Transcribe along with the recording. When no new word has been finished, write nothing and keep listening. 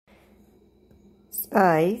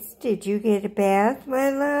Spice, did you get a bath, my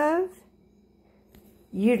love?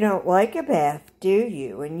 You don't like a bath, do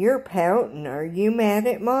you? And you're pouting. Are you mad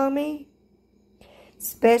at Mommy?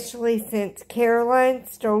 Especially since Caroline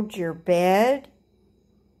stole your bed?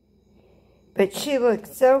 But she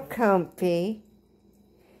looks so comfy.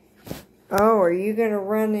 Oh, are you going to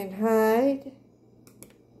run and hide?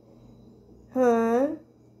 Huh?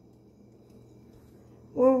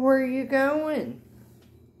 Well, where are you going?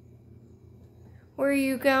 Where are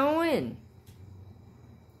you going?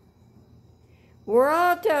 We're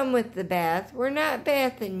all done with the bath. We're not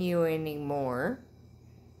bathing you anymore.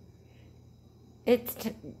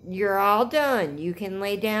 You're all done. You can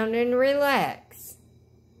lay down and relax.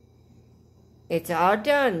 It's all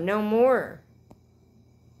done. No more.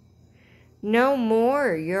 No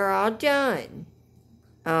more. You're all done.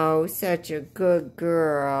 Oh, such a good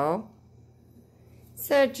girl.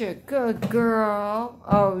 Such a good girl.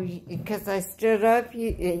 Oh, because I stood up,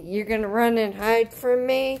 you're going to run and hide from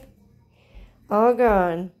me? All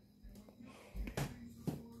gone.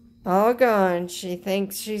 All gone. She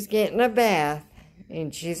thinks she's getting a bath,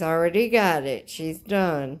 and she's already got it. She's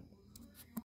done.